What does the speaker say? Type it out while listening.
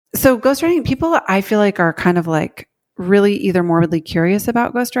So ghostwriting, people I feel like are kind of like really either morbidly curious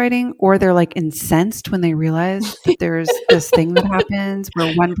about ghostwriting or they're like incensed when they realize that there's this thing that happens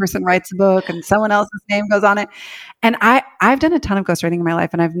where one person writes a book and someone else's name goes on it. And I've done a ton of ghostwriting in my life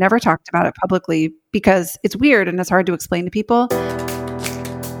and I've never talked about it publicly because it's weird and it's hard to explain to people.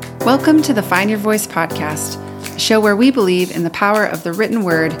 Welcome to the Find Your Voice podcast, a show where we believe in the power of the written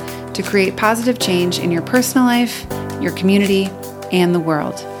word to create positive change in your personal life, your community, and the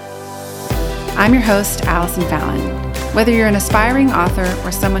world. I'm your host, Allison Fallon. Whether you're an aspiring author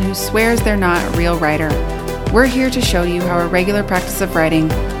or someone who swears they're not a real writer, we're here to show you how a regular practice of writing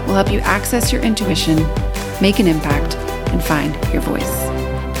will help you access your intuition, make an impact, and find your voice.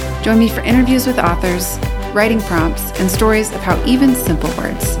 Join me for interviews with authors, writing prompts, and stories of how even simple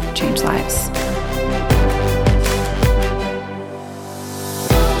words change lives.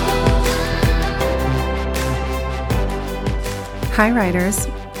 Hi, writers.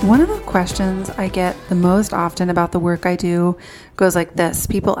 One of the questions I get the most often about the work I do goes like this.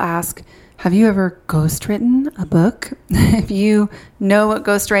 People ask, have you ever ghostwritten a book? If you know what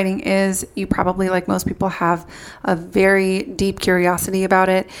ghostwriting is, you probably, like most people, have a very deep curiosity about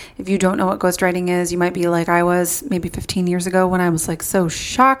it. If you don't know what ghostwriting is, you might be like I was maybe 15 years ago when I was like so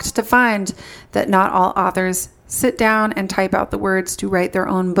shocked to find that not all authors sit down and type out the words to write their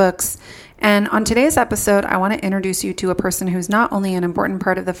own books. And on today's episode, I want to introduce you to a person who's not only an important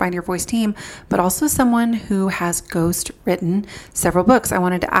part of the Find Your Voice team, but also someone who has ghost written several books. I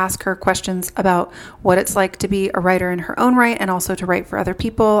wanted to ask her questions about what it's like to be a writer in her own right and also to write for other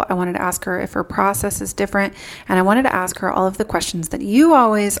people. I wanted to ask her if her process is different. And I wanted to ask her all of the questions that you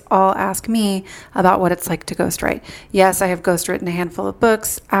always all ask me about what it's like to ghostwrite. Yes, I have ghostwritten a handful of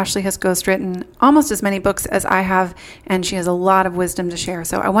books. Ashley has ghostwritten almost as many books as I have, and she has a lot of wisdom to share.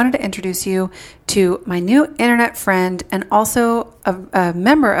 So I wanted to introduce you to my new internet friend and also a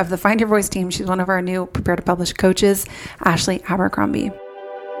member of the Find Your Voice team. She's one of our new Prepare to Publish coaches, Ashley Abercrombie.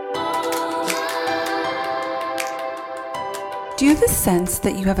 Do you have a sense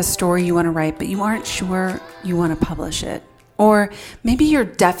that you have a story you want to write, but you aren't sure you want to publish it? Or maybe you're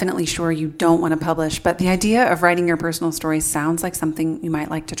definitely sure you don't want to publish, but the idea of writing your personal story sounds like something you might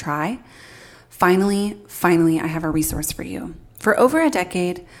like to try? Finally, I have a resource for you. For over a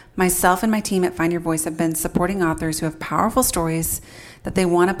decade, myself and my team at Find Your Voice have been supporting authors who have powerful stories that they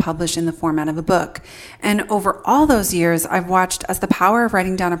want to publish in the format of a book. And over all those years, I've watched as the power of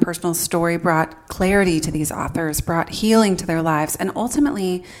writing down a personal story brought clarity to these authors, brought healing to their lives, and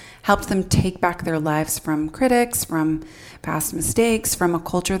ultimately helped them take back their lives from critics, from past mistakes, from a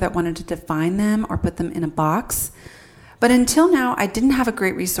culture that wanted to define them or put them in a box. But until now, I didn't have a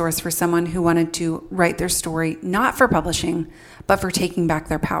great resource for someone who wanted to write their story not for publishing, but for taking back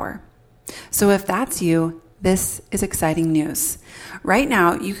their power. So if that's you, this is exciting news. Right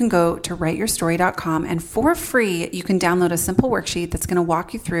now, you can go to writeyourstory.com and for free, you can download a simple worksheet that's going to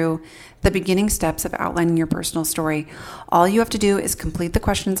walk you through the beginning steps of outlining your personal story. All you have to do is complete the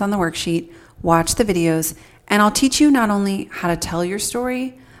questions on the worksheet, watch the videos, and I'll teach you not only how to tell your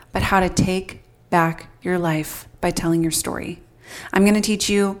story, but how to take back your life by telling your story. I'm going to teach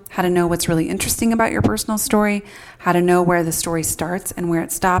you how to know what's really interesting about your personal story, how to know where the story starts and where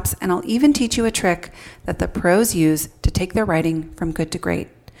it stops, and I'll even teach you a trick that the pros use to take their writing from good to great.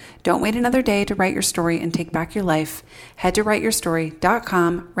 Don't wait another day to write your story and take back your life. Head to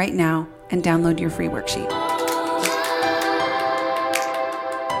writeyourstory.com right now and download your free worksheet.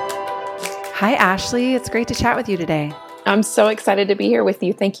 Hi, Ashley. It's great to chat with you today. I'm so excited to be here with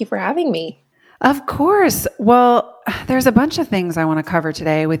you. Thank you for having me. Of course. Well, there's a bunch of things I want to cover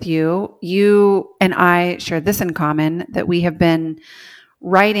today with you. You and I share this in common, that we have been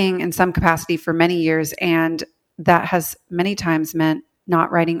writing in some capacity for many years, and that has many times meant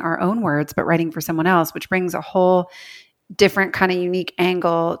not writing our own words, but writing for someone else, which brings a whole different kind of unique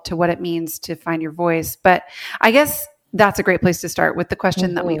angle to what it means to find your voice. But I guess that's a great place to start with the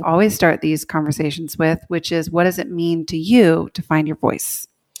question that we always start these conversations with, which is, what does it mean to you to find your voice?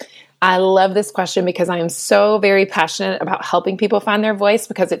 I love this question because I am so very passionate about helping people find their voice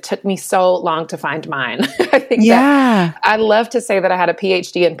because it took me so long to find mine. I think that I love to say that I had a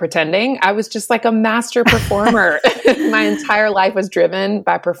PhD in pretending. I was just like a master performer. My entire life was driven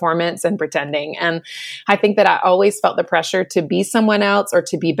by performance and pretending. And I think that I always felt the pressure to be someone else or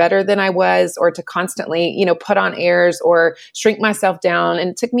to be better than I was or to constantly, put on airs or shrink myself down.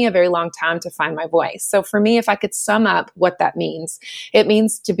 And it took me a very long time to find my voice. So for me, if I could sum up what that means, it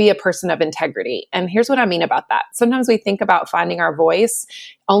means to be a person person of integrity. And here's what I mean about that. Sometimes we think about finding our voice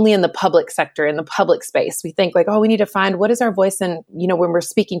only in the public sector, in the public space. We think like, oh, we need to find what is our voice in, when we're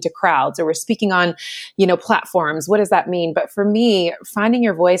speaking to crowds or we're speaking on, platforms. What does that mean? But for me, finding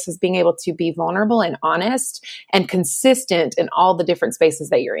your voice is being able to be vulnerable and honest and consistent in all the different spaces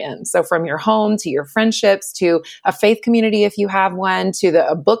that you're in. So from your home to your friendships to a faith community, if you have one, to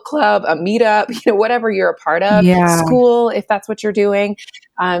a book club, a meetup, whatever you're a part of, school, if that's what you're doing.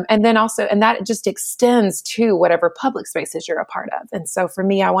 And then also, and that just extends to whatever public spaces you're a part of. And so for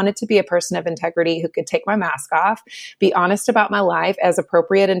me, I wanted to be a person of integrity who could take my mask off, be honest about my life as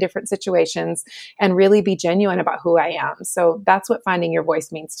appropriate in different situations, and really be genuine about who I am. So that's what finding your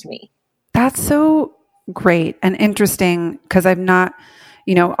voice means to me. That's so great and interesting, because I've not,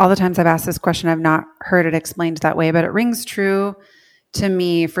 all the times I've asked this question, I've not heard it explained that way, but it rings true to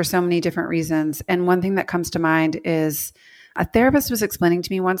me for so many different reasons. And one thing that comes to mind is a therapist was explaining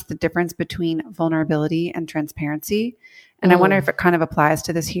to me once the difference between vulnerability and transparency. And I wonder if it kind of applies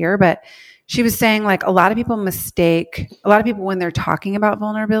to this here, but she was saying like a lot of people when they're talking about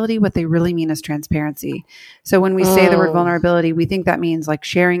vulnerability, what they really mean is transparency. So when we say the word vulnerability, we think that means like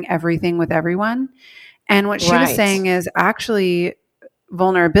sharing everything with everyone. And what she was saying is actually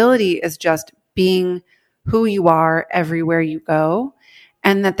vulnerability is just being who you are everywhere you go.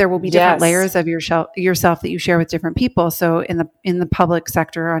 And that there will be different layers of yourself that you share with different people. So in the public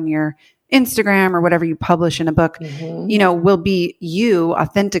sector on your Instagram or whatever you publish in a book, will be you,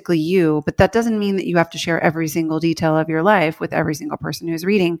 authentically you, but that doesn't mean that you have to share every single detail of your life with every single person who's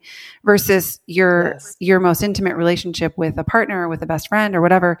reading, versus your most intimate relationship with a partner or with a best friend or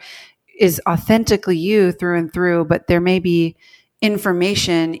whatever is authentically you through and through. But there may be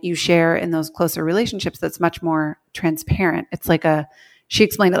information you share in those closer relationships that's much more transparent. It's like she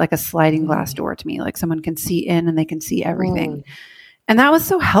explained it like a sliding glass door to me, like someone can see in and they can see everything. And that was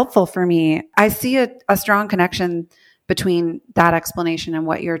so helpful for me. I see a strong connection between that explanation and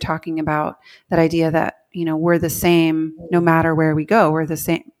what you're talking about, that idea that, we're the same no matter where we go. We're the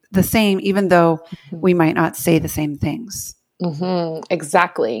same, even though we might not say the same things.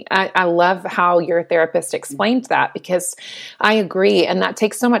 Exactly. I love how your therapist explained that, because I agree. And that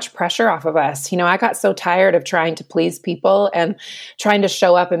takes so much pressure off of us. I got so tired of trying to please people and trying to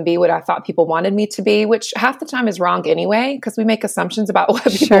show up and be what I thought people wanted me to be, which half the time is wrong anyway, because we make assumptions about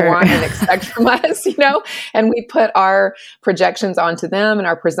what people want and expect from us, and we put our projections onto them and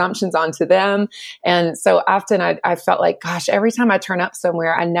our presumptions onto them. And so often I felt like, gosh, every time I turn up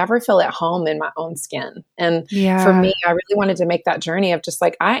somewhere, I never feel at home in my own skin. And for me, I really wanted to make that journey of just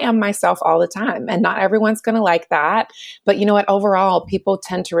like, I am myself all the time, and not everyone's going to like that. But you know what? Overall, people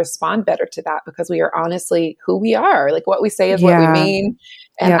tend to respond better to that because we are honestly who we are. Like what we say is what we mean.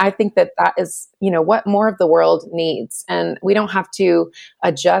 And I think that is, what more of the world needs. And we don't have to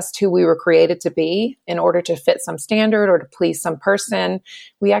adjust who we were created to be in order to fit some standard or to please some person.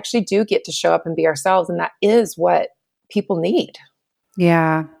 We actually do get to show up and be ourselves. And that is what people need.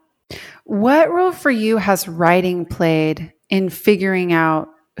 Yeah. What role for you has writing played in figuring out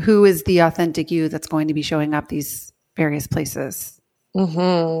who is the authentic you that's going to be showing up these various places?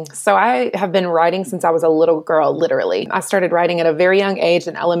 So I have been writing since I was a little girl, literally. I started writing at a very young age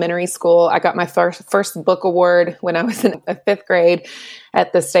in elementary school. I got my first book award when I was in fifth grade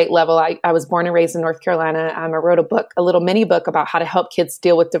at the state level. I was born and raised in North Carolina. I wrote a little mini book about how to help kids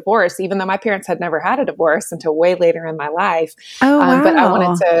deal with divorce, even though my parents had never had a divorce until way later in my life. Oh, wow. But I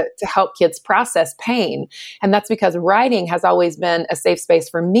wanted to help kids process pain. And that's because writing has always been a safe space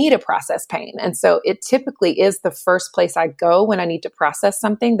for me to process pain. And so it typically is the first place I go when I need to process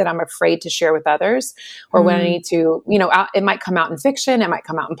something that I'm afraid to share with others, or when I need to, it might come out in fiction, it might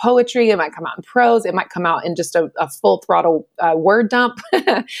come out in poetry, it might come out in prose, it might come out in just a full throttle word dump.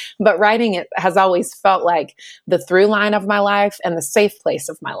 But writing, it has always felt like the through line of my life and the safe place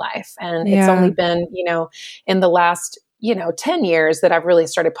of my life. And it's only been, in the last 10 years that I've really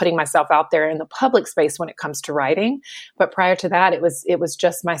started putting myself out there in the public space when it comes to writing. But prior to that, it was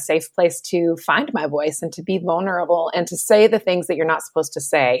just my safe place to find my voice and to be vulnerable and to say the things that you're not supposed to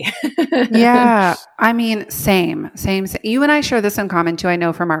say. Yeah. I mean, same. You and I share this in common too. I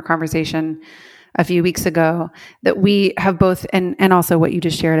know from our conversation a few weeks ago that we have both, and also what you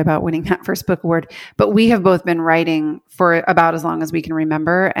just shared about winning that first book award, but we have both been writing for about as long as we can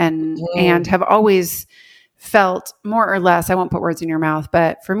remember, and have always felt more or less, I won't put words in your mouth,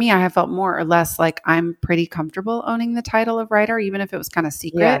 but for me, I have felt more or less like I'm pretty comfortable owning the title of writer, even if it was kind of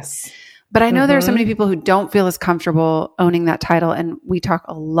secret. Yes. But I know there are so many people who don't feel as comfortable owning that title. And we talk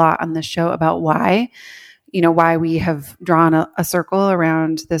a lot on this show about why. why we have drawn a circle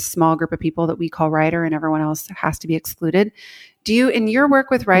around this small group of people that we call writer, and everyone else has to be excluded. Do you, in your work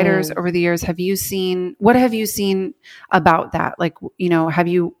with writers over the years, what have you seen about that? Like, have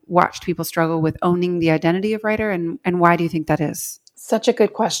you watched people struggle with owning the identity of writer, and why do you think that is? Such a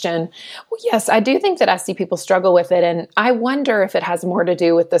good question. Well, yes, I do think that I see people struggle with it. And I wonder if it has more to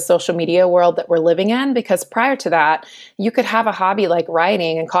do with the social media world that we're living in, because prior to that, you could have a hobby like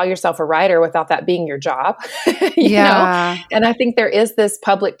writing and call yourself a writer without that being your job. you know? And I think there is this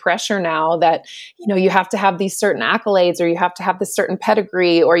public pressure now that, you have to have these certain accolades, or you have to have this certain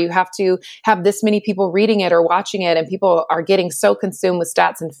pedigree, or you have to have this many people reading it or watching it. And people are getting so consumed with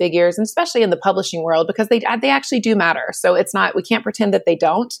stats and figures, and especially in the publishing world, because they actually do matter. So we can't pretend that they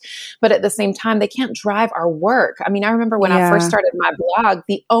don't, but at the same time, they can't drive our work. I mean, I remember when I first started my blog,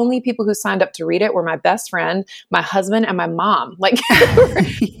 the only people who signed up to read it were my best friend, my husband, and my mom. Like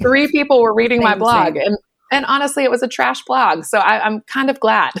 3 people were reading my blog. And honestly, it was a trash blog. So I'm kind of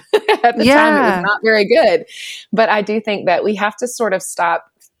glad. At the time, it was not very good. But I do think that we have to sort of stop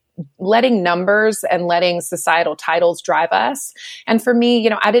letting numbers and letting societal titles drive us. And for me,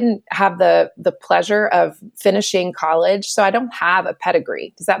 I didn't have the pleasure of finishing college, so I don't have a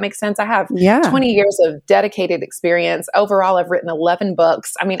pedigree. Does that make sense? I have 20 years of dedicated experience. Overall, I've written 11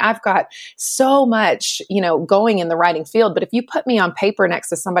 books. I mean, I've got so much, going in the writing field. But if you put me on paper next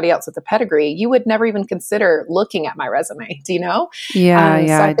to somebody else with a pedigree, you would never even consider looking at my resume. Do you know? So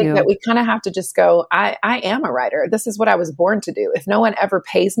I think that we kind of have to just go, I am a writer. This is what I was born to do. If no one ever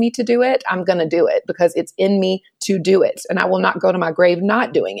pays me to do it, I'm going to do it because it's in me to do it. And I will not go to my grave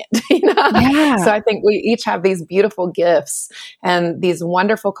not doing it. So I think we each have these beautiful gifts and these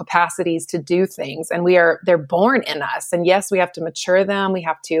wonderful capacities to do things. And they're born in us. And yes, we have to mature them. We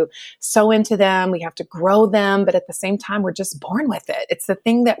have to sow into them. We have to grow them. But at the same time, we're just born with it. It's the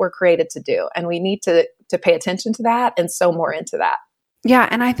thing that we're created to do. And we need to pay attention to that and sow more into that. Yeah.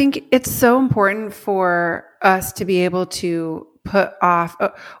 And I think it's so important for us to be able to put off.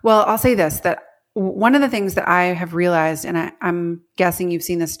 I'll say this, that one of the things that I have realized, and I'm guessing you've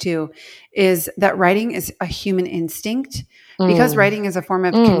seen this too, is that writing is a human instinct. Because writing is a form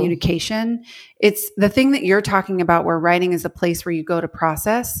of communication. It's the thing that you're talking about, where writing is a place where you go to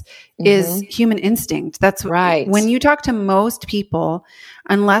process, is human instinct. That's right. When you talk to most people,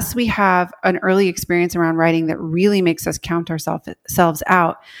 unless we have an early experience around writing that really makes us count ourselves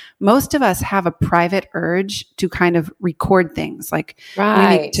out, most of us have a private urge to kind of record things. Like we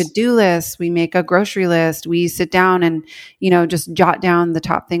make to-do lists, we make a grocery list, we sit down and, just jot down the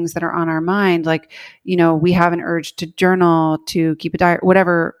top things that are on our mind. Like, we have an urge to journal, to keep a diary,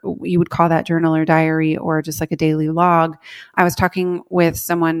 whatever you would call that, journal or diary, or just like a daily log. I was talking with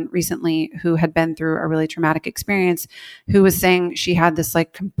someone recently who had been through a really traumatic experience, who was saying she had this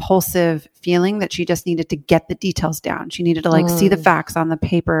like compulsive feeling that she just needed to get the details down. She needed to see the facts on the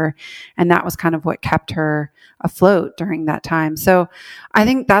paper. And that was kind of what kept her afloat during that time. So I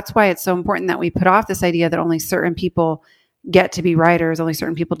think that's why it's so important that we put off this idea that only certain people get to be writers, only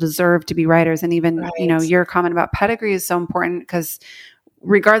certain people deserve to be writers. And even, your comment about pedigree is so important, because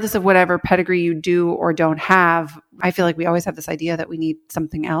regardless of whatever pedigree you do or don't have, I feel like we always have this idea that we need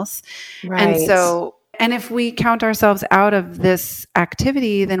something else. And if we count ourselves out of this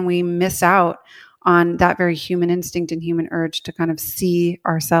activity, then we miss out on that very human instinct and human urge to kind of see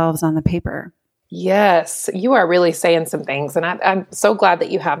ourselves on the paper. Yes, you are really saying some things. And I'm so glad that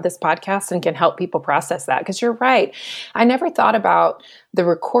you have this podcast and can help people process that, because you're right. I never thought about the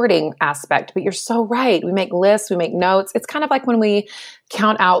recording aspect, but you're so right. We make lists, we make notes. It's kind of like when we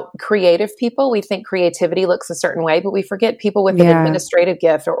count out creative people, we think creativity looks a certain way, but we forget people with an administrative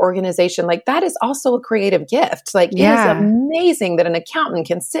gift or organization. Like that is also a creative gift. Like it is amazing that an accountant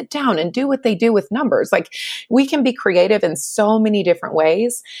can sit down and do what they do with numbers. Like we can be creative in so many different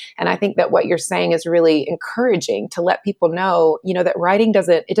ways. And I think that what you're saying is really encouraging to let people know, that writing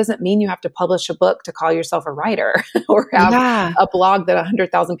doesn't mean you have to publish a book to call yourself a writer or have a blog that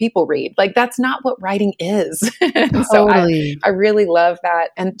 100,000 people read. Like that's not what writing is. Totally. So I really love that.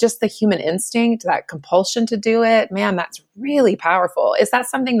 And just the human instinct, that compulsion to do it, man, that's really powerful. Is that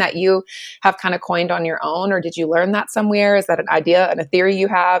something that you have kind of coined on your own, or did you learn that somewhere? Is that an idea and a theory you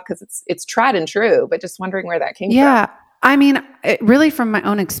have? Because it's tried and true, but just wondering where that came from. I mean, really from my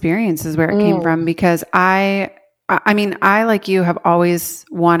own experience is where it came from, because I like you have always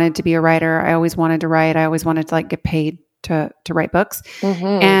wanted to be a writer. I always wanted to write. I always wanted to like get paid to write books.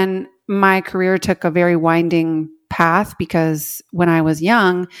 And my career took a very winding path, because when I was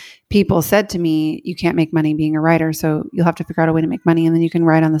young, people said to me, you can't make money being a writer, so you'll have to figure out a way to make money and then you can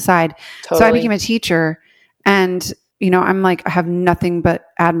write on the side. Totally. So I became a teacher, and I'm like, I have nothing but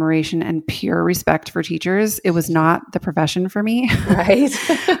admiration and pure respect for teachers. It was not the profession for me. Right.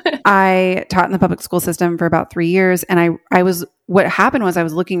 I taught in the public school system for about 3 years. And what happened was I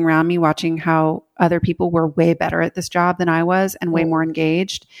was looking around me, watching how other people were way better at this job than I was and way more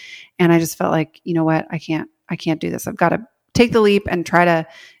engaged. And I just felt like, you know what, I can't do this. I've got to take the leap and try to,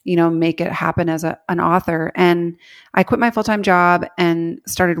 make it happen as an author. And I quit my full-time job and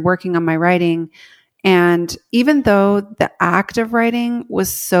started working on my writing. And even though the act of writing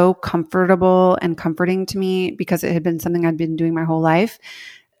was so comfortable and comforting to me because it had been something I'd been doing my whole life,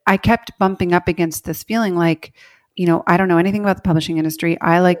 I kept bumping up against this feeling like, I don't know anything about the publishing industry.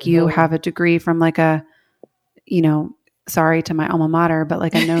 I, like you, have a degree from like a, sorry to my alma mater, but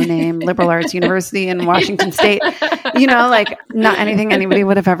like a no-name liberal arts university in Washington State, like not anything anybody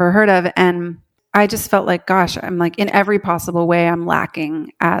would have ever heard of. And I just felt like, gosh, I'm like in every possible way, I'm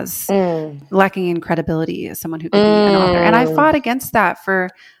lacking in credibility as someone who could be an author. And I fought against that for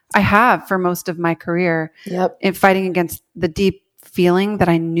most of my career, in fighting against the deep feeling that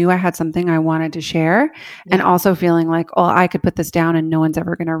I knew I had something I wanted to share, and also feeling like, oh, I could put this down and no one's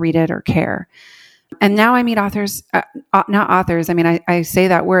ever going to read it or care. And now I meet authors, not authors. I mean, I say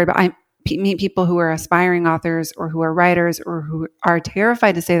that word, but I meet people who are aspiring authors or who are writers or who are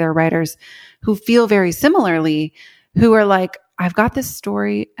terrified to say they're writers, who feel very similarly, who are like, I've got this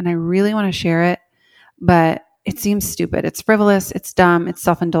story and I really want to share it, but it seems stupid. It's frivolous. It's dumb. It's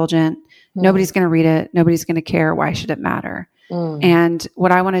self-indulgent. Nobody's going to read it. Nobody's going to care. Why should it matter? And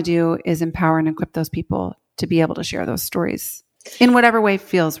what I want to do is empower and equip those people to be able to share those stories in whatever way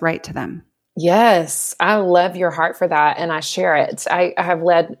feels right to them. Yes, I love your heart for that, and I share it. I have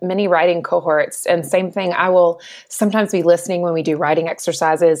led many writing cohorts, and same thing, I will sometimes be listening when we do writing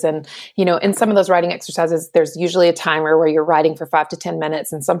exercises, and in some of those writing exercises, there's usually a timer where you're writing for 5 to 10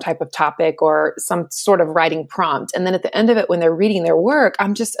 minutes in some type of topic or some sort of writing prompt, and then at the end of it, when they're reading their work,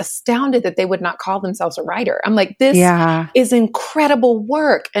 I'm just astounded that they would not call themselves a writer. I'm like, this is incredible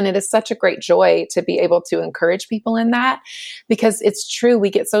work, and it is such a great joy to be able to encourage people in that, because it's true, we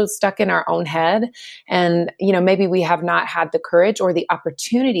get so stuck in our own head. And, maybe we have not had the courage or the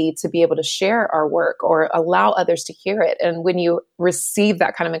opportunity to be able to share our work or allow others to hear it. And when you receive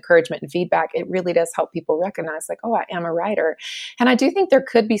that kind of encouragement and feedback, it really does help people recognize like, oh, I am a writer. And I do think there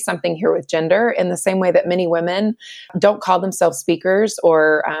could be something here with gender in the same way that many women don't call themselves speakers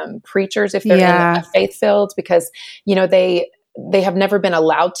or preachers if they're in a faith field, because, they have never been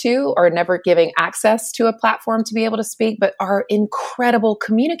allowed to or never giving access to a platform to be able to speak, but are incredible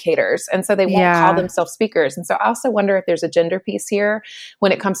communicators. And so they won't call themselves speakers. And so I also wonder if there's a gender piece here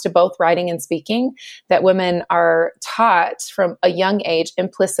when it comes to both writing and speaking, that women are taught from a young age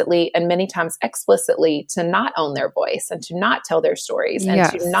implicitly and many times explicitly to not own their voice and to not tell their stories and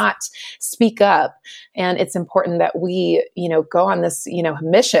to not speak up. And it's important that we, go on this,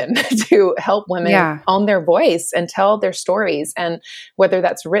 mission to help women own their voice and tell their stories. And whether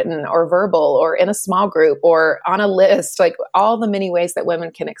that's written or verbal or in a small group or on a list, like all the many ways that women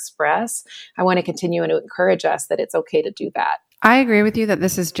can express, I want to continue to encourage us that it's okay to do that. I agree with you that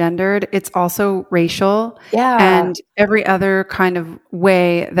this is gendered. It's also racial. Yeah. And every other kind of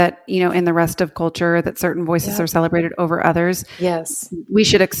way that, in the rest of culture, that certain voices are celebrated over others. Yes. We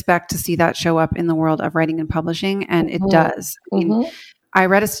should expect to see that show up in the world of writing and publishing. And it does. I mean, I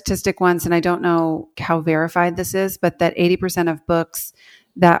read a statistic once, and I don't know how verified this is, but that 80% of books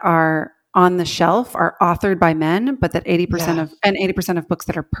that are on the shelf are authored by men, but that 80% of books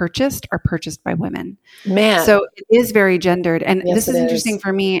that are purchased by women. Man. So it is very gendered. And this is interesting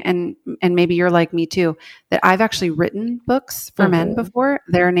for me, and maybe you're like me too, that I've actually written books for men before.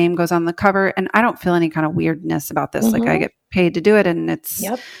 Their name goes on the cover, and I don't feel any kind of weirdness about this. Like I get paid to do it, and it's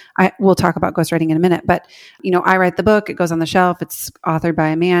we'll talk about ghostwriting in a minute, but I write the book, it goes on the shelf, it's authored by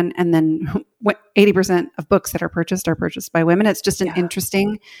a man, and then 80% of books that are purchased by women. It's just an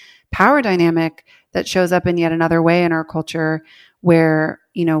interesting power dynamic that shows up in yet another way in our culture where,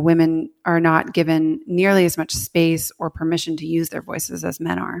 women are not given nearly as much space or permission to use their voices as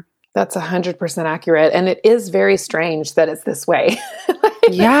men are. That's 100% accurate. And it is very strange that it's this way.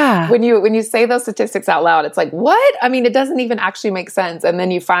 Yeah. When you say those statistics out loud, it's like, what? I mean, it doesn't even actually make sense. And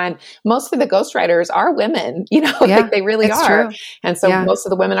then you find most of the ghostwriters are women, like they really are. True. And so most of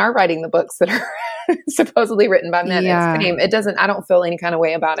the women are writing the books that are supposedly written by men. I don't feel any kind of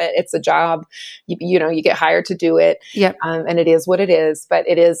way about it. It's a job, you get hired to do it. Yep. And it is what it is, but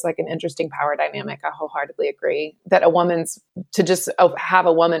it is like an interesting power dynamic. I wholeheartedly agree that to just have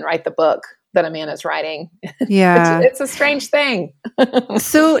a woman write the book that a man is writing. Yeah. It's a strange thing.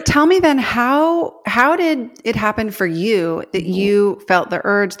 So tell me then, how did it happen for you that you felt the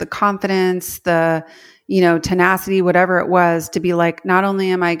urge, the confidence, the, tenacity, whatever it was, to be like, not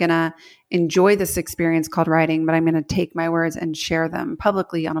only am I going to enjoy this experience called writing, but I'm going to take my words and share them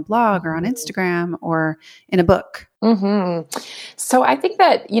publicly on a blog or on Instagram or in a book. Mm-hmm. So I think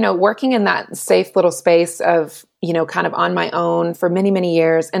that, working in that safe little space of, kind of on my own for many, many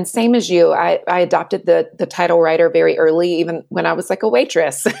years. And same as you, I adopted the title writer very early, even when I was like a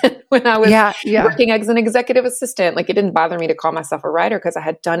waitress, when I was working as an executive assistant. Like, it didn't bother me to call myself a writer because I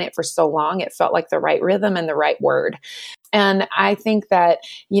had done it for so long. It felt like the right rhythm and the right word. And I think that,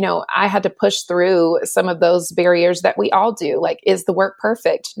 I had to push through some of those barriers that we all do. Like, is the work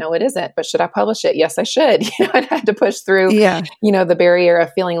perfect? No, it isn't. But should I publish it? Yes, I should. I had to push through, the barrier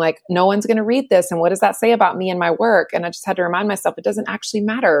of feeling like no one's going to read this. And what does that say about me and my work? And I just had to remind myself, it doesn't actually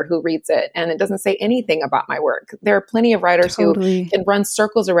matter who reads it. And it doesn't say anything about my work. There are plenty of writers who can run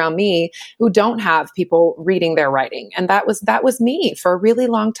circles around me who don't have people reading their writing. And that was me for a really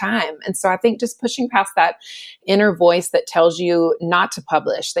long time. And so I think just pushing past that inner voice that tells you not to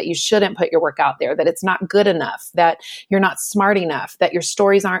publish, that you shouldn't put your work out there, that it's not good enough, that you're not smart enough, that your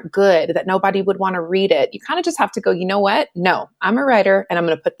stories aren't good, that nobody would want to read it. You kind of just have to go, you know what? No, I'm a writer and I'm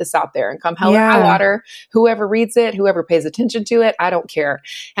going to put this out there, and come hell or high water, whoever reads it, whoever pays attention to it, I don't care.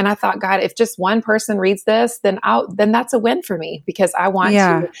 And I thought, God, if just one person reads this, then that's a win for me, because I want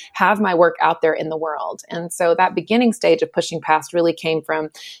to have my work out there in the world. And so that beginning stage of pushing past really came from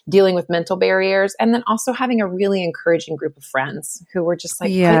dealing with mental barriers, and then also having a really encouraging group of friends who were just like,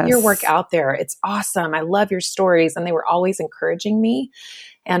 put your work out there. It's awesome. I love your stories. And they were always encouraging me.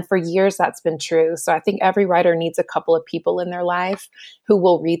 And for years, that's been true. So I think every writer needs a couple of people in their life who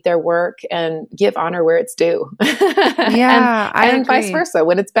will read their work and give honor where it's due. And vice versa.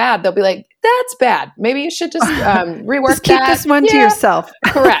 When it's bad, they'll be like, that's bad. Maybe you should just rework just keep this one to yourself.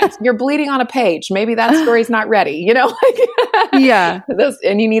 Correct. You're bleeding on a page. Maybe that story's not ready, and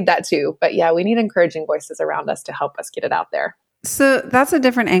you need that too. But we need encouraging voices around us to help us get it out there. So that's a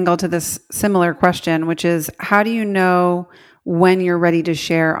different angle to this similar question, which is, how do you know when you're ready to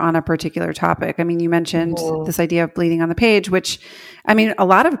share on a particular topic? I mean, you mentioned this idea of bleeding on the page, which, I mean, a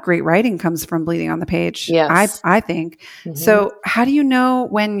lot of great writing comes from bleeding on the page. Yes. I think. Mm-hmm. So how do you know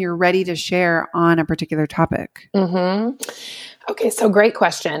when you're ready to share on a particular topic? Mm-hmm. Okay, so great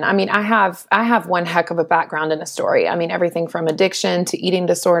question. I mean, I have one heck of a background in a story. I mean, everything from addiction to eating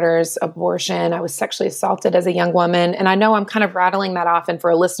disorders, abortion. I was sexually assaulted as a young woman. And I know I'm kind of rattling that off. And for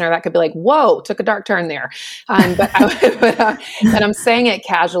a listener, that could be like, whoa, took a dark turn there. But I'm saying it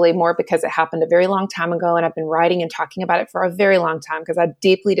casually more because it happened a very long time ago. And I've been writing and talking about it for a very long time, because I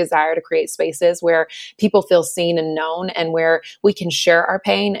deeply desire to create spaces where people feel seen and known, and where we can share our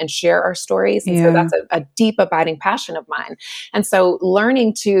pain and share our stories. And so that's a deep, abiding passion of mine. And so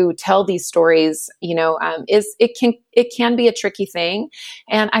learning to tell these stories, it can be a tricky thing.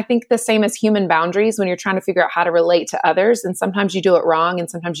 And I think the same as human boundaries, when you're trying to figure out how to relate to others, and sometimes you do it wrong and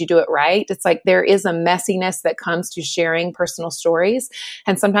sometimes you do it right. It's like there is a messiness that comes to sharing personal stories.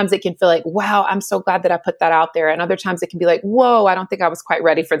 And sometimes it can feel like, wow, I'm so glad that I put that out there. And other times it can be like, whoa, I don't think I was quite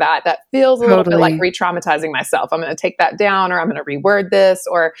ready for that. That feels a little bit like re-traumatizing myself. I'm going to take that down, or I'm going to reword this,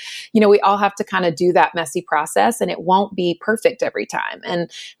 or, we all have to kind of do that messy process, and it won't be perfect every time. And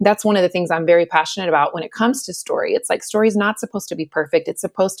that's one of the things I'm very passionate about when it comes to story. It's like, story's not supposed to be perfect. It's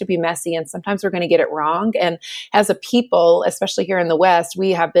supposed to be messy. And sometimes we're going to get it wrong. And as a people, especially here in the West,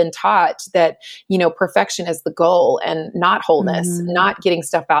 we have been taught that, perfection is the goal, and not wholeness, not getting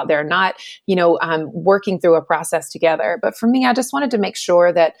stuff out there, not, working through a process together. But for me, I just wanted to make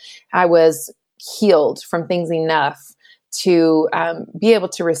sure that I was healed from things enough to be able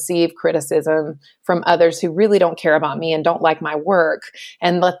to receive criticism from others who really don't care about me and don't like my work,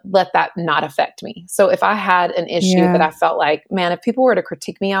 and let that not affect me. So if I had an issue that I felt like, man, if people were to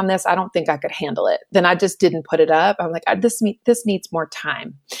critique me on this, I don't think I could handle it, then I just didn't put it up. I'm like, this needs more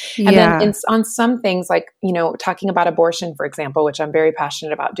time. And then on some things, like, talking about abortion, for example, which I'm very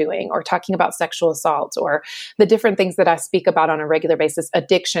passionate about doing, or talking about sexual assault, or the different things that I speak about on a regular basis,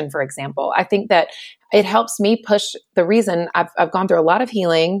 addiction, for example, I think that it helps me push. The reason I've gone through a lot of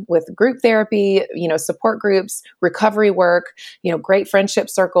healing with group therapy, support groups, recovery work, great friendship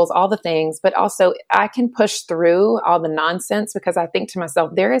circles, all the things, but also I can push through all the nonsense because I think to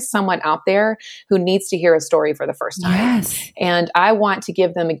myself, there is someone out there who needs to hear a story for the first time. Yes. And I want to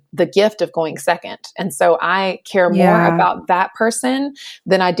give them the gift of going second. And so I care more about that person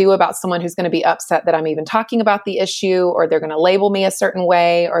than I do about someone who's going to be upset that I'm even talking about the issue, or they're going to label me a certain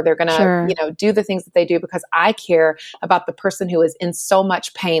way, or they're going to, do the things that they they do because I care about the person who is in so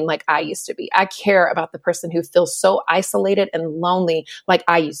much pain like I used to be. I care about the person who feels so isolated and lonely like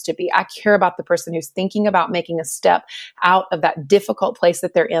I used to be. I care about the person who's thinking about making a step out of that difficult place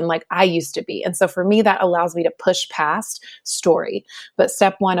that they're in like I used to be. And so for me, that allows me to push past story. But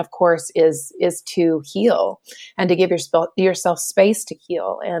step one, of course, is to heal and to give yourself space to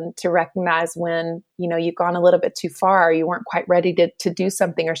heal and to recognize when, you've gone a little bit too far, you weren't quite ready to do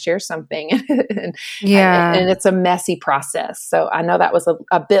something or share something. and it's a messy process. So I know that was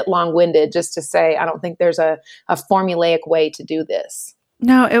a bit long-winded just to say, I don't think there's a formulaic way to do this.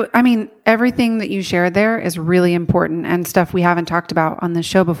 No, everything that you shared there is really important and stuff we haven't talked about on this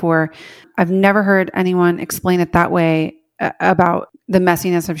show before. I've never heard anyone explain it that way about the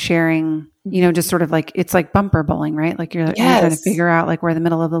messiness of sharing, just sort of like, it's like bumper bowling, right? Like you're trying to figure out like where the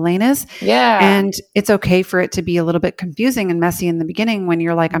middle of the lane is. Yeah. And it's okay for it to be a little bit confusing and messy in the beginning when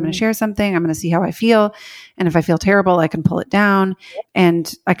you're like, I'm going to share something, I'm going to see how I feel. And if I feel terrible, I can pull it down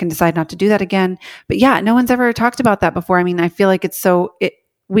and I can decide not to do that again. But yeah, no one's ever talked about that before. I feel like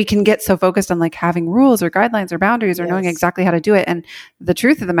we can get so focused on like having rules or guidelines or boundaries or knowing exactly how to do it. And the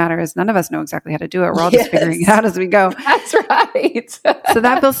truth of the matter is none of us know exactly how to do it. We're all just figuring it out as we go. That's right. So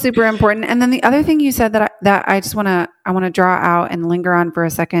that feels super important. And then the other thing you said that I just want to draw out and linger on for a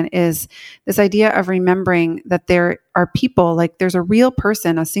second is this idea of remembering that there are people, like there's a real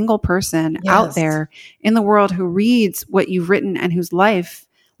person, a single person out there in the world who reads what you've written and whose life,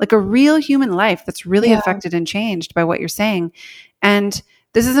 like a real human life that's really affected and changed by what you're saying. And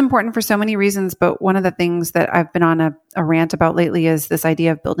this is important for so many reasons, but one of the things that I've been on a rant about lately is this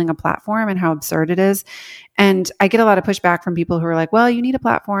idea of building a platform and how absurd it is. And I get a lot of pushback from people who are like, well, you need a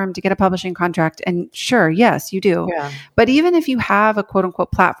platform to get a publishing contract. And sure, yes, you do. Yeah. But even if you have a quote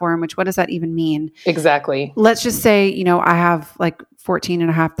unquote platform, which what does that even mean? Exactly. Let's just say, I have like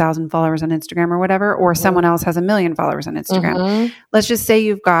 14,500 followers on Instagram or whatever, or someone else has 1 million followers on Instagram. Mm-hmm. Let's just say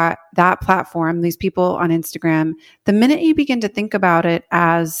you've got that platform, these people on Instagram. The minute you begin to think about it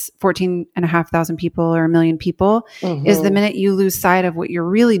as 14,500 people or 1 million people is the minute you lose sight of what you're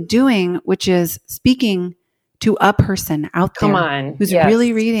really doing, which is speaking to a person out there who's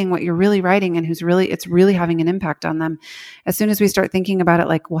really reading what you're really writing and it's really having an impact on them. As soon as we start thinking about it,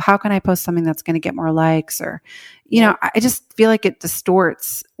 like, well, how can I post something that's going to get more likes? Or, I just feel like it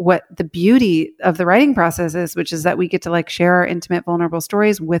distorts what the beauty of the writing process is, which is that we get to like share our intimate, vulnerable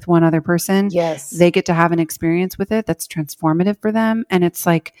stories with one other person. Yes. They get to have an experience with it that's transformative for them. And it's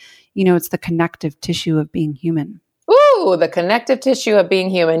like, it's the connective tissue of being human. Ooh, the connective tissue of being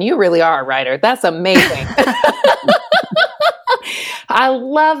human. You really are a writer. That's amazing. I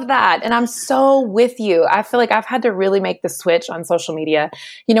love that. And I'm so with you. I feel like I've had to really make the switch on social media.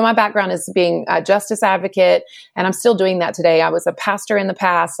 My background is being a justice advocate, and I'm still doing that today. I was a pastor in the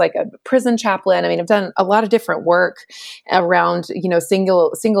past, like a prison chaplain. I've done a lot of different work around,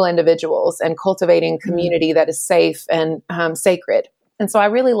 single individuals and cultivating community that is safe and sacred. And so I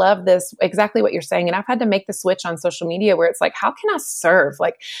really love this, exactly what you're saying. And I've had to make the switch on social media where it's like, how can I serve?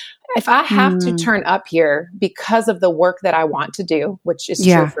 Like, if I have to turn up here because of the work that I want to do, which is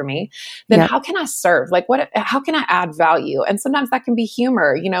true for me, then how can I serve? Like how can I add value? And sometimes that can be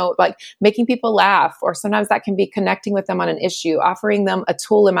humor, like making people laugh, or sometimes that can be connecting with them on an issue, offering them a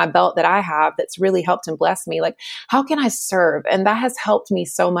tool in my belt that I have that's really helped and blessed me. Like, how can I serve? And that has helped me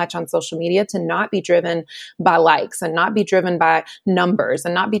so much on social media to not be driven by likes and not be driven by numbers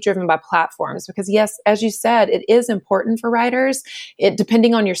and not be driven by platforms. Because yes, as you said, it is important for writers.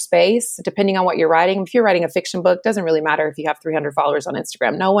 Depending on your space, depending on what you're writing. If you're writing a fiction book, doesn't really matter if you have 300 followers on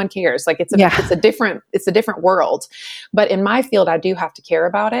Instagram. No one cares. Like it's a different world. But in my field, I do have to care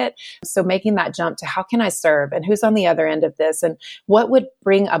about it. So making that jump to how can I serve and who's on the other end of this and what would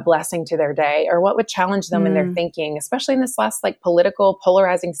bring a blessing to their day or what would challenge them in their thinking, especially in this last like political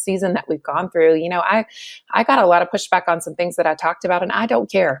polarizing season that we've gone through. I got a lot of pushback on some things that I talked about, and I don't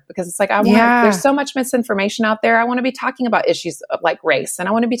care because it's like, there's so much misinformation out there. I want to be talking about issues like race, and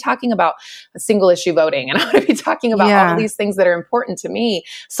I want to be talking about single issue voting, and I want to be talking about all of these things that are important to me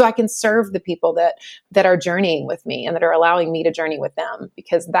so I can serve the people that are journeying with me and that are allowing me to journey with them,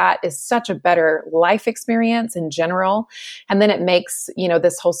 because that is such a better life experience in general. And then it makes,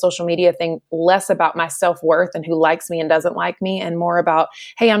 this whole social media thing less about my self-worth and who likes me and doesn't like me, and more about,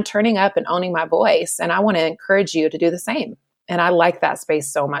 hey, I'm turning up and owning my voice, and I want to encourage you to do the same. And I like that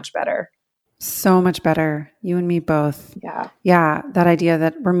space so much better. So much better. You and me both. Yeah. Yeah. That idea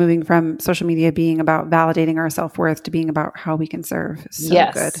that we're moving from social media being about validating our self-worth to being about how we can serve.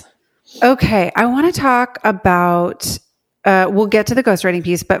 So good. Okay. I want to talk about we'll get to the ghostwriting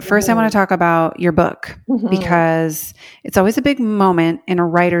piece, but first I want to talk about your book because it's always a big moment in a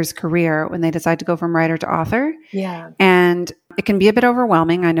writer's career when they decide to go from writer to author. Yeah. And it can be a bit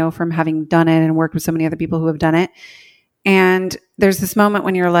overwhelming. I know from having done it and worked with so many other people who have done it. And there's this moment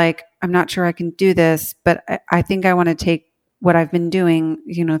when you're like, I'm not sure I can do this, but I think I want to take what I've been doing,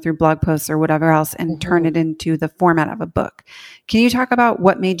 through blog posts or whatever else and turn it into the format of a book. Can you talk about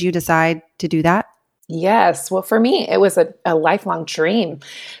what made you decide to do that? Yes. Well, for me, it was a lifelong dream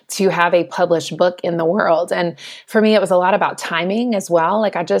to have a published book in the world. And for me, it was a lot about timing as well.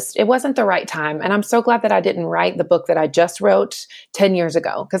 Like it wasn't the right time. And I'm so glad that I didn't write the book that I just wrote 10 years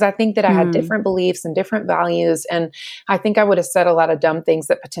ago, because I think that I had different beliefs and different values. And I think I would have said a lot of dumb things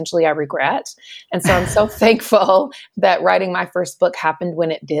that potentially I regret. And so I'm so thankful that writing my first book happened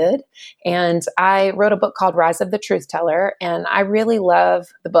when it did. And I wrote a book called Rise of the Truth Teller. And I really love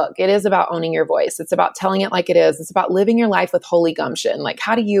the book. It is about owning your voice. It's about telling it like it is. It's about living your life with holy gumption. Like,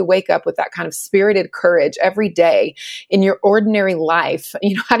 how do you wake up with that kind of spirited courage every day in your ordinary life?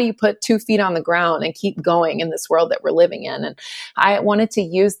 How do you put 2 feet on the ground and keep going in this world that we're living in? And I wanted to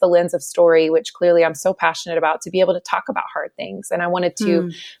use the lens of story, which clearly I'm so passionate about, to be able to talk about hard things. And I wanted to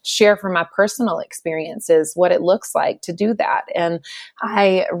share from my personal experiences what it looks like to do that. And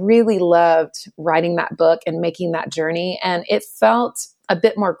I really loved writing that book and making that journey. And it felt a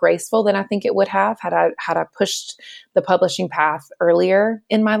bit more graceful than I think it would have had I pushed the publishing path earlier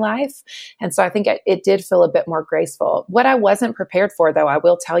in my life. And so I think it did feel a bit more graceful. What I wasn't prepared for, though, I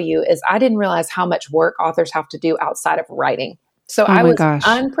will tell you, is I didn't realize how much work authors have to do outside of writing. So I was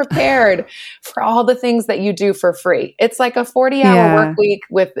unprepared for all the things that you do for free. It's like a 40-hour work week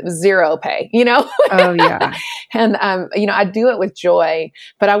with zero pay, Oh, yeah. And, I do it with joy,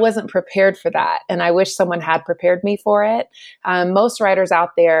 but I wasn't prepared for that. And I wish someone had prepared me for it. Most writers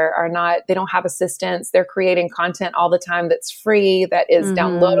out there they don't have assistants. They're creating content all the time that's free, that is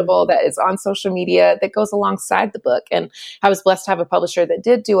downloadable, that is on social media, that goes alongside the book. And I was blessed to have a publisher that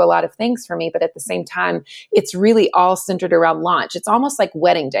did do a lot of things for me, but at the same time, it's really all centered around launch. It's almost like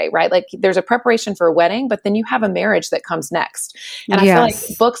wedding day, right? Like there's a preparation for a wedding, but then you have a marriage that comes next. And I feel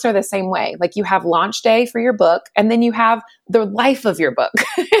like books are the same way. Like you have launch day for your book, and then you have the life of your book.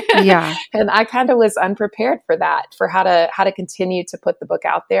 Yeah. And I kind of was unprepared for that, for how to continue to put the book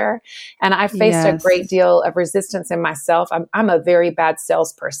out there. And I faced a great deal of resistance in myself. I'm a very bad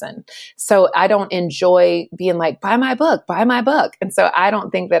salesperson. So I don't enjoy being like, buy my book. And so I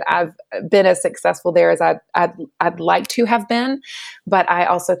don't think that I've been as successful there as I'd like to have been. But I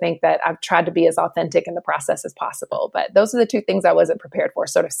also think that I've tried to be as authentic in the process as possible. But those are the 2 things I wasn't prepared for,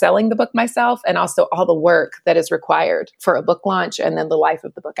 sort of selling the book myself and also all the work that is required for a book launch and then the life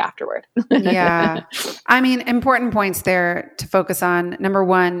of the book afterward. Yeah. I mean, important points there to focus on. Number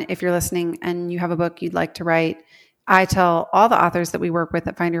 1, if you're listening and you have a book you'd like to write, I tell all the authors that we work with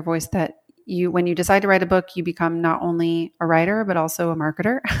at Find Your Voice that when you decide to write a book, you become not only a writer, but also a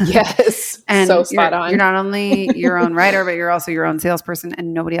marketer. Yes. And so spot on. You're not only your own writer, but you're also your own salesperson,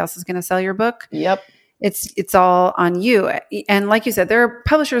 and nobody else is going to sell your book. Yep. It's all on you. And like you said,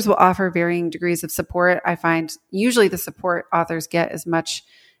 publishers will offer varying degrees of support. I find usually the support authors get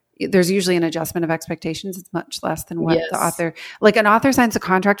there's usually an adjustment of expectations. It's much less than what the author, like an author signs a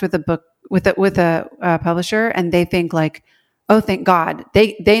contract with a book, with a publisher, and they think like, oh, thank God,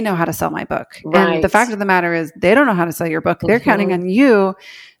 they know how to sell my book. Right. And the fact of the matter is they don't know how to sell your book. They're counting on you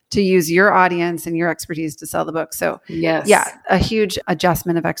to use your audience and your expertise to sell the book. So a huge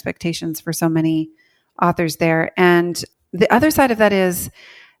adjustment of expectations for so many authors there. And the other side of that is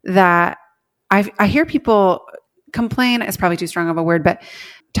that I hear people complain, is probably too strong of a word, but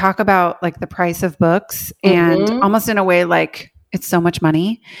talk about like the price of books and almost in a way like it's so much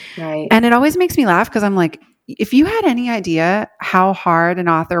money. Right. And it always makes me laugh because I'm like, if you had any idea how hard an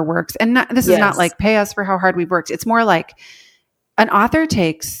author works, and this is not like pay us for how hard we've worked. It's more like an author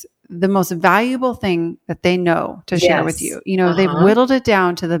takes the most valuable thing that they know to share with you. They've whittled it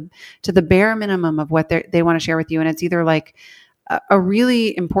down to the bare minimum of what they want to share with you. And it's either like a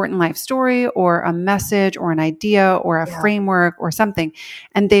really important life story or a message or an idea or a framework or something.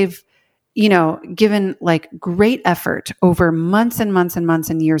 And they've, given like great effort over months and months and months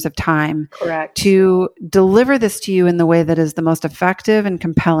and years of time to deliver this to you in the way that is the most effective and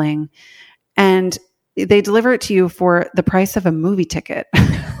compelling. And they deliver it to you for the price of a movie ticket.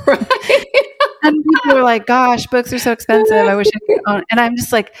 Right. And people are like, gosh, books are so expensive. I wish I could own. And I'm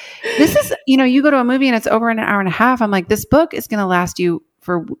just like, this is, you go to a movie and it's over an hour and a half. I'm like, this book is going to last you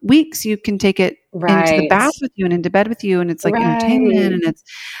for weeks. You can take it into the bath with you and into bed with you. And it's like entertainment.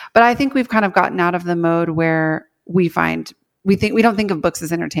 But I think we've kind of gotten out of the mode where we find we don't think of books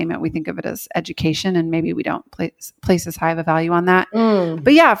as entertainment. We think of it as education, and maybe we don't place as high of a value on that.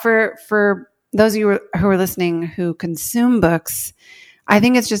 But yeah, for those of you who are listening who consume books, I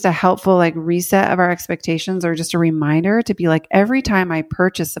think it's just a helpful like reset of our expectations, or just a reminder to be like, every time I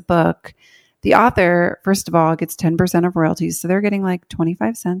purchase a book, the author, first of all, gets 10% of royalties. So they're getting like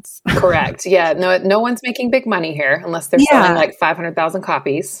 25 cents. Correct. Yeah. No one's making big money here unless they're selling like 500,000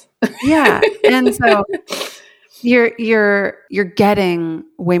 copies. Yeah. And so you're getting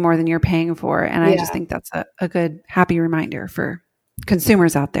way more than you're paying for. And I just think that's a good, happy reminder for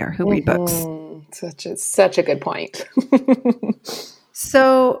consumers out there who read books. Such a good point.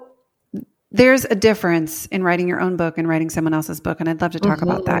 So there's a difference in writing your own book and writing someone else's book. And I'd love to talk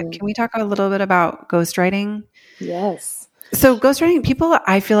about that. Can we talk a little bit about ghostwriting? Yes. So ghostwriting, people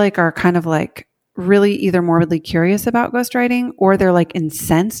I feel like are kind of like really either morbidly curious about ghostwriting, or they're like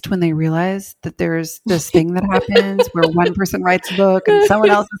incensed when they realize that there's this thing that happens where one person writes a book and someone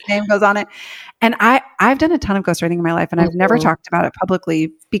else's name goes on it. And I've done a ton of ghostwriting in my life, and I've never talked about it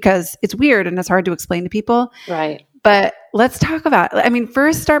publicly because it's weird and it's hard to explain to people. Right. But let's talk about, I mean,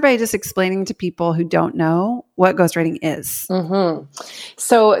 first start by just explaining to people who don't know what ghostwriting is.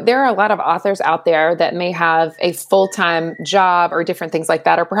 So there are a lot of authors out there that may have a full-time job or different things like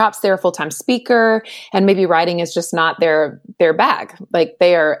that, or perhaps they're a full-time speaker and maybe writing is just not their bag. Like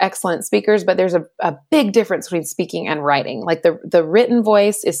they are excellent speakers, but there's a big difference between speaking and writing. Like the written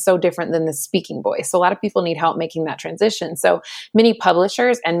voice is so different than the speaking voice. So a lot of people need help making that transition. So many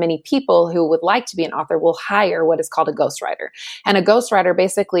publishers and many people who would like to be an author will hire what is called a ghostwriter. And a ghostwriter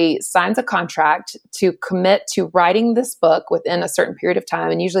basically signs a contract to commit to writing this book within a certain period of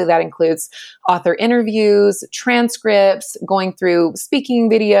time. And usually that includes author interviews, transcripts, going through speaking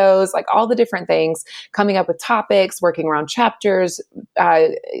videos, like all the different things, coming up with topics, working around chapters,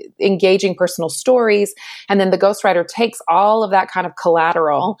 engaging personal stories. And then the ghostwriter takes all of that kind of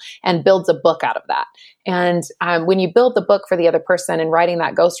collateral and builds a book out of that. And when you build the book for the other person and writing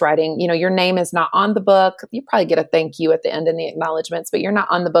that ghostwriting, you know, your name is not on the book. You probably get a thank you at the end in the acknowledgments, but you're not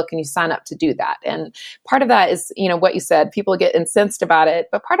on the book and you sign up to do that. And part of that is, you know, what you said, people get incensed about it,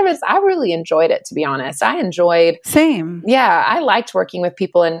 but part of it is I really enjoyed it, to be honest. I enjoyed. Same. Yeah. I liked working with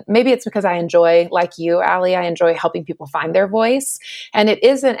people, and maybe it's because I enjoy, like you, Allie, I enjoy helping people find their voice. And it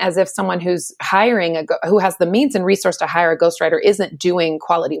isn't as if someone who's hiring who has the means and resource to hire a ghostwriter isn't doing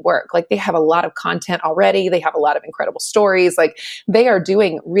quality work. Like they have a lot of content already. They have a lot of incredible stories. Like they are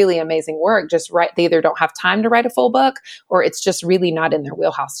doing really amazing work. They either don't have time to write a full book, or it's just really not in their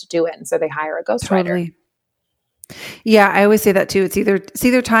wheelhouse to do it. And so they hire a ghostwriter. Totally. Yeah, I always say that too. It's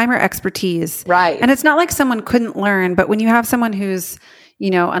either time or expertise. Right. And it's not like someone couldn't learn, but when you have someone who's, you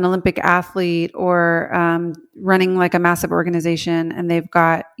know, an Olympic athlete or running like a massive organization, and they've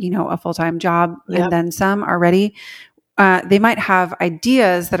got, you know, a full-time job and then some already, they might have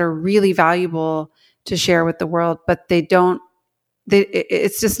ideas that are really valuable to share with the world, but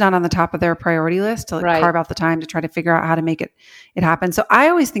it's just not on the top of their priority list to like carve out the time to try to figure out how to make it happen. So I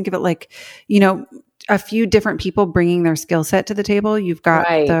always think of it like, you know, a few different people bringing their skill set to the table. You've got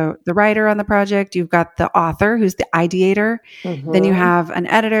the writer on the project, you've got the author who's the ideator, then you have an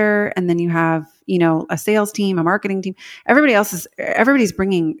editor, and then you have, you know, a sales team, a marketing team. Everybody's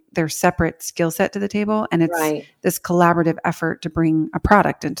bringing their separate skill set to the table, and it's this collaborative effort to bring a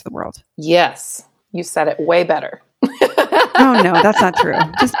product into the world. Yes. You said it way better. Oh no, that's not true.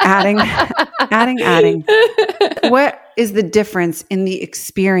 Just adding. What is the difference in the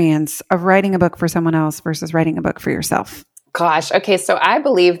experience of writing a book for someone else versus writing a book for yourself? Gosh. Okay. So I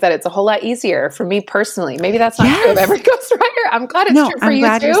believe that it's a whole lot easier for me personally. Maybe that's not true of every ghostwriter. I'm glad it's true for you too.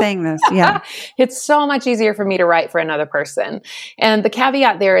 I'm glad you're saying this. Yeah. It's so much easier for me to write for another person. And the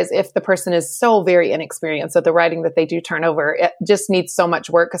caveat there is if the person is so very inexperienced at the writing that they do turn over, it just needs so much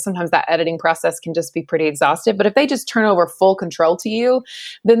work, because sometimes that editing process can just be pretty exhaustive. But if they just turn over full control to you,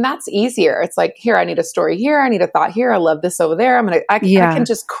 then that's easier. It's like, here, I need a story here. I need a thought here. I love this over there. I can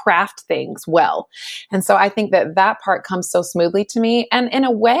just craft things well. And so I think that part comes so smoothly to me. And in a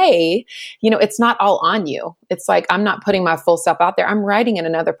way, you know, it's not all on you. It's like, I'm not putting my full self out there. I'm writing in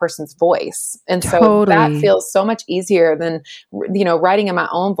another person's voice. And so that feels so much easier than, you know, writing in my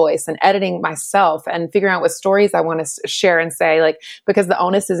own voice and editing myself and figuring out what stories I want to share and say, like, because the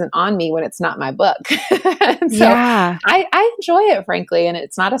onus isn't on me when it's not my book. So I enjoy it, frankly. And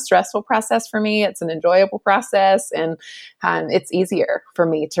it's not a stressful process for me. It's an enjoyable process. And it's easier for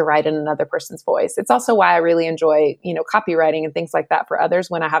me to write in another person's voice. It's also why I really enjoy, you know, copywriting and things like that for others.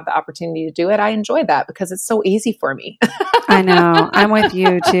 When I have the opportunity to do it, I enjoy that because it's so easy for me. I know. I'm with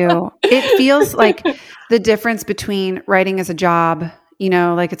you too. It feels like the difference between writing as a job,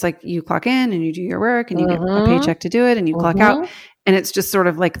 like it's like you clock in and you do your work and you get a paycheck to do it and you clock out. And it's just sort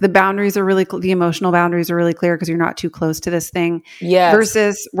of like the boundaries are really, the emotional boundaries are really clear because you're not too close to this thing. Yes.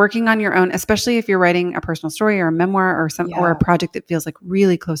 Versus working on your own, especially if you're writing a personal story or a memoir or or a project that feels like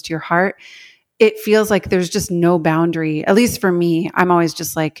really close to your heart. It feels like there's just no boundary. At least for me, I'm always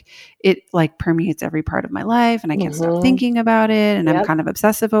just like, it like permeates every part of my life and I can't stop thinking about it. And I'm kind of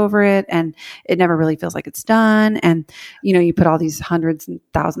obsessive over it. And it never really feels like it's done. And, you put all these hundreds and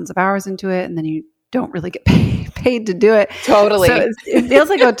thousands of hours into it and then you don't really get paid to do it. Totally. So it feels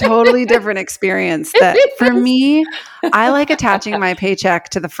like a totally different experience that for me, I like attaching my paycheck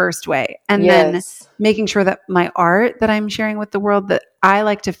to the first way and then making sure that my art that I'm sharing with the world, that I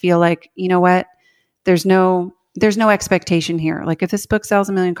like to feel like, you know what, there's no expectation here. Like if this book sells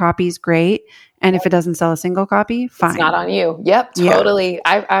 1 million copies, great. And if it doesn't sell a single copy, fine. It's not on you. Yep, totally.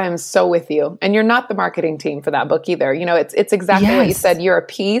 Yeah. I am so with you. And you're not the marketing team for that book either. It's exactly what you said. You're a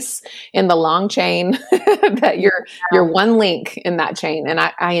piece in the long chain that you're one link in that chain. And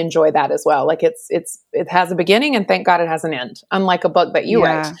I enjoy that as well. Like it has a beginning and thank God it has an end, unlike a book that you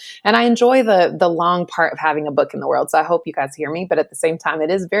write. And I enjoy the long part of having a book in the world. So I hope you guys hear me. But at the same time,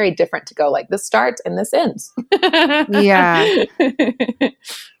 it is very different to go like this starts and this ends. Yeah.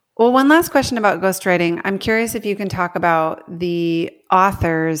 Well, one last question about ghostwriting. I'm curious if you can talk about the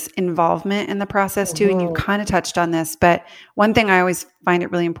author's involvement in the process too. And you kind of touched on this, but one thing I always find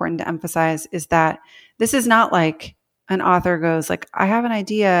it really important to emphasize is that this is not like an author goes like, I have an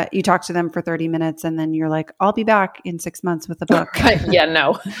idea. You talk to them for 30 minutes and then you're like, I'll be back in 6 months with a book. Yeah,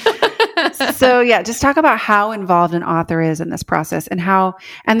 no. So just talk about how involved an author is in this process and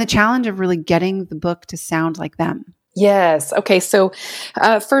the challenge of really getting the book to sound like them. Yes. Okay. So,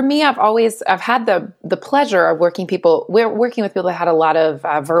 for me, I've had the pleasure of working with people that had a lot of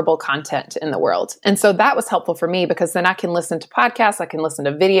verbal content in the world. And so that was helpful for me because then I can listen to podcasts, I can listen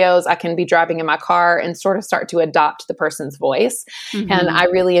to videos, I can be driving in my car and sort of start to adopt the person's voice. Mm-hmm. And I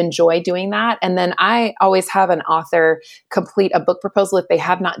really enjoy doing that. And then I always have an author complete a book proposal. If they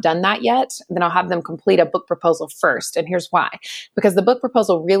have not done that yet, then I'll have them complete a book proposal first. And here's why, because the book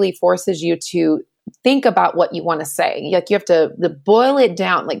proposal really forces you to think about what you want to say. Like you have to boil it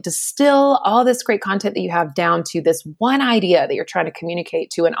down, like distill all this great content that you have down to this one idea that you're trying to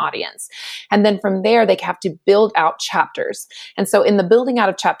communicate to an audience. And then from there, they have to build out chapters. And so in the building out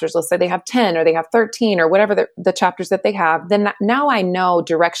of chapters, let's say they have 10 or they have 13 or whatever the chapters that they have, then now I know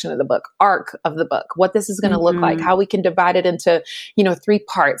direction of the book, arc of the book, what this is going to look like, how we can divide it into, 3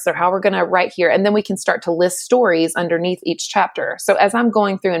 parts or how we're going to write here. And then we can start to list stories underneath each chapter. So as I'm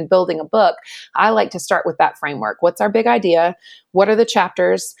going through and building a book, I like to start with that framework. What's our big idea? What are the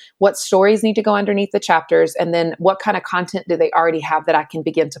chapters? What stories need to go underneath the chapters? And then what kind of content do they already have that I can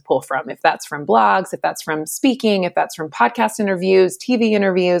begin to pull from? If that's from blogs, if that's from speaking, if that's from podcast interviews, TV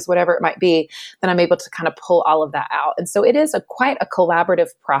interviews, whatever it might be, then I'm able to kind of pull all of that out. And so it is quite a collaborative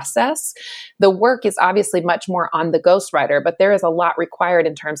process. The work is obviously much more on the ghostwriter, but there is a lot required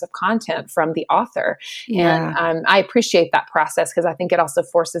in terms of content from the author. Yeah. And I appreciate that process because I think it also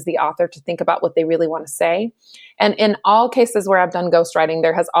forces the author to think about what they really want to say. And in all cases where I've done ghostwriting,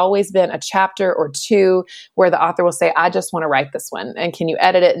 there has always been a chapter or 2 where the author will say, I just want to write this one. And can you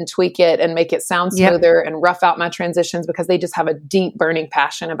edit it and tweak it and make it sound smoother and rough out my transitions because they just have a deep burning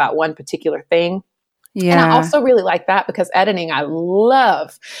passion about one particular thing. Yeah. And I also really like that because editing, I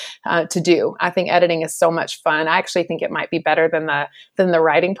love to do. I think editing is so much fun. I actually think it might be better than the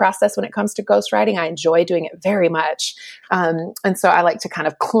writing process when it comes to ghostwriting. I enjoy doing it very much. And so I like to kind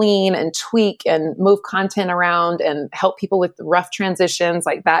of clean and tweak and move content around and help people with rough transitions.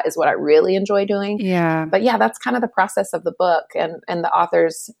 Like that is what I really enjoy doing. Yeah. But yeah, that's kind of the process of the book and the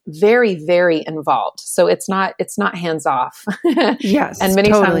author's very, very involved. So it's not hands off. Yes. And many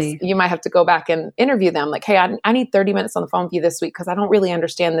times you might have to go back and interview them like, hey, I need 30 minutes on the phone with you this week because I don't really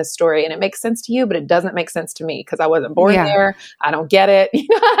understand this story and it makes sense to you, but it doesn't make sense to me because I wasn't born there. I don't get it.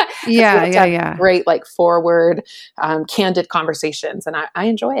 Yeah. Great, like forward, candid conversations. And I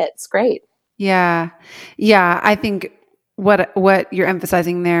enjoy it. It's great. Yeah. Yeah. I think what you're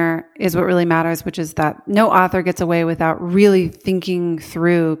emphasizing there is what really matters, which is that no author gets away without really thinking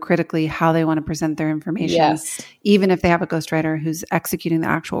through critically how they want to present their information, even if they have a ghostwriter who's executing the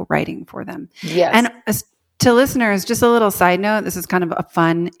actual writing for them. Yes. And to listeners, just a little side note, this is kind of a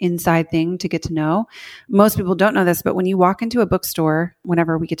fun inside thing to get to know. Most people don't know this, but when you walk into a bookstore,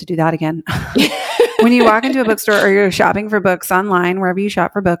 whenever we get to do that again, when you walk into a bookstore or you're shopping for books online, wherever you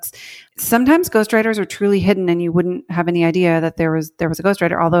shop for books, sometimes ghostwriters are truly hidden and you wouldn't have any idea that there was a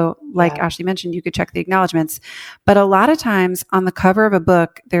ghostwriter. Although, like Ashley mentioned, you could check the acknowledgments. But a lot of times on the cover of a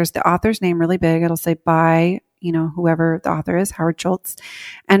book, there's the author's name really big. It'll say by, whoever the author is, Howard Schultz.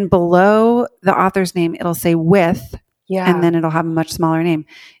 And below the author's name, it'll say with, and then it'll have a much smaller name.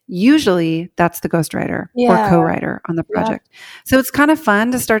 Usually that's the ghostwriter or co-writer on the project. So it's kind of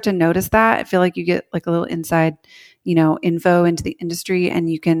fun to start to notice that. I feel like you get like a little inside, info into the industry,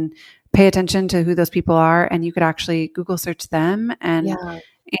 and you can pay attention to who those people are, and you could actually Google search them and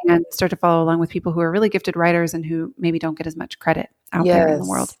start to follow along with people who are really gifted writers and who maybe don't get as much credit out there in the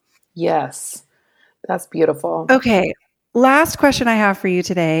world. Yes. That's beautiful. Okay. Last question I have for you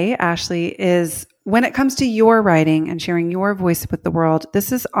today, Ashley, is when it comes to your writing and sharing your voice with the world,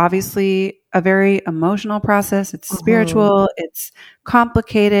 this is obviously a very emotional process. It's spiritual. It's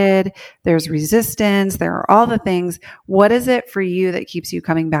complicated. There's resistance. There are all the things. What is it for you that keeps you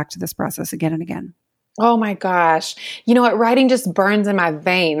coming back to this process again and again? Oh my gosh. You know what? Writing just burns in my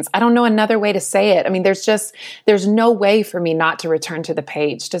veins. I don't know another way to say it. I mean, there's no way for me not to return to the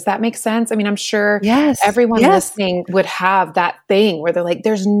page. Does that make sense? I mean, I'm sure everyone listening would have that thing where they're like,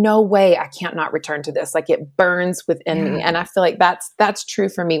 there's no way I can't not return to this. Like it burns within me. And I feel like that's true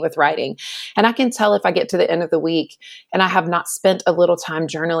for me with writing. And I can tell if I get to the end of the week and I have not spent a little time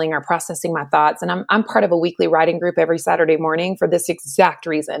journaling or processing my thoughts. And I'm part of a weekly writing group every Saturday morning for this exact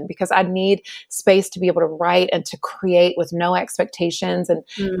reason, because I need space to be able to write and to create with no expectations. And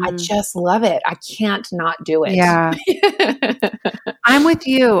I just love it. I can't not do it. Yeah. I'm with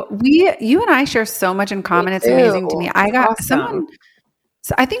you. You and I share so much in common. It's amazing to me. I got someone,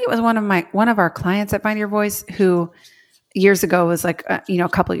 so I think it was one of our clients at Find Your Voice who years ago was like, a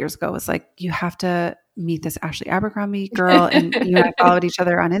couple of years ago was like, you have to meet this Ashley Abercrombie girl. And you and I followed each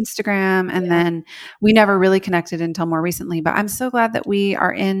other on Instagram. And then we never really connected until more recently, but I'm so glad that we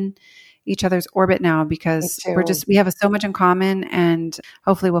are in each other's orbit now, because we have so much in common, and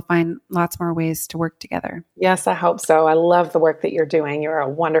hopefully we'll find lots more ways to work together. Yes, I hope so. I love the work that you're doing. You're a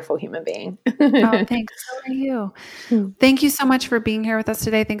wonderful human being. Oh, thanks. So are you. Thank you so much for being here with us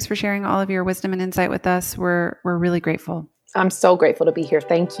today. Thanks for sharing all of your wisdom and insight with us. We're really grateful. I'm so grateful to be here.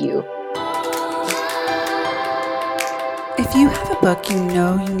 Thank you. If you have a book you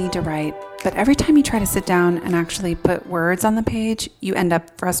need to write, but every time you try to sit down and actually put words on the page, you end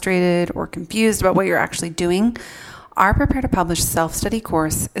up frustrated or confused about what you're actually doing, our Prepare to Publish self-study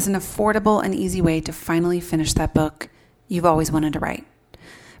course is an affordable and easy way to finally finish that book you've always wanted to write.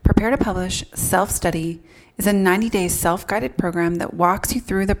 Prepare to Publish Self-Study is a 90-day self-guided program that walks you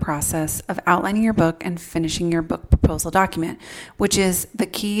through the process of outlining your book and finishing your book proposal document, which is the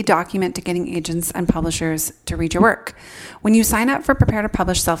key document to getting agents and publishers to read your work. When you sign up for Prepare to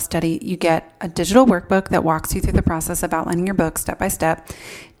Publish Self-Study, you get a digital workbook that walks you through the process of outlining your book step by step,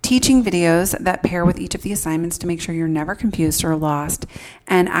 teaching videos that pair with each of the assignments to make sure you're never confused or lost,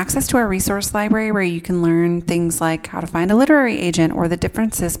 and access to our resource library where you can learn things like how to find a literary agent or the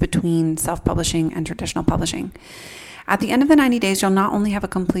differences between self-publishing and traditional publishing. At the end of the 90 days, you'll not only have a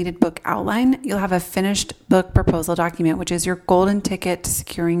completed book outline, you'll have a finished book proposal document, which is your golden ticket to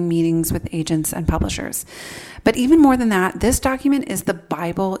securing meetings with agents and publishers. But even more than that, this document is the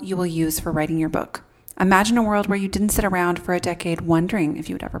Bible you will use for writing your book. Imagine a world where you didn't sit around for a decade wondering if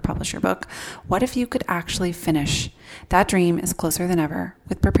you would ever publish your book. What if you could actually finish? That dream is closer than ever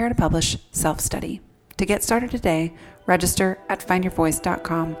with Prepare to Publish Self-Study. To get started today, register at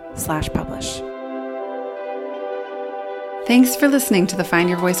findyourvoice.com/publish. Thanks for listening to the Find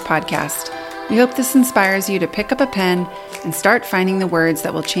Your Voice podcast. We hope this inspires you to pick up a pen and start finding the words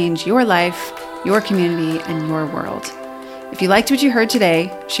that will change your life, your community, and your world. If you liked what you heard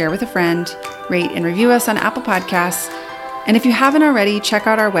today, share with a friend, rate and review us on Apple Podcasts. And if you haven't already, check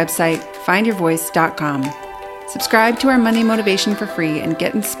out our website, findyourvoice.com. Subscribe to our Monday Motivation for free and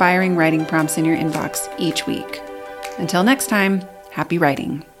get inspiring writing prompts in your inbox each week. Until next time, happy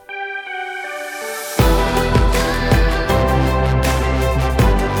writing.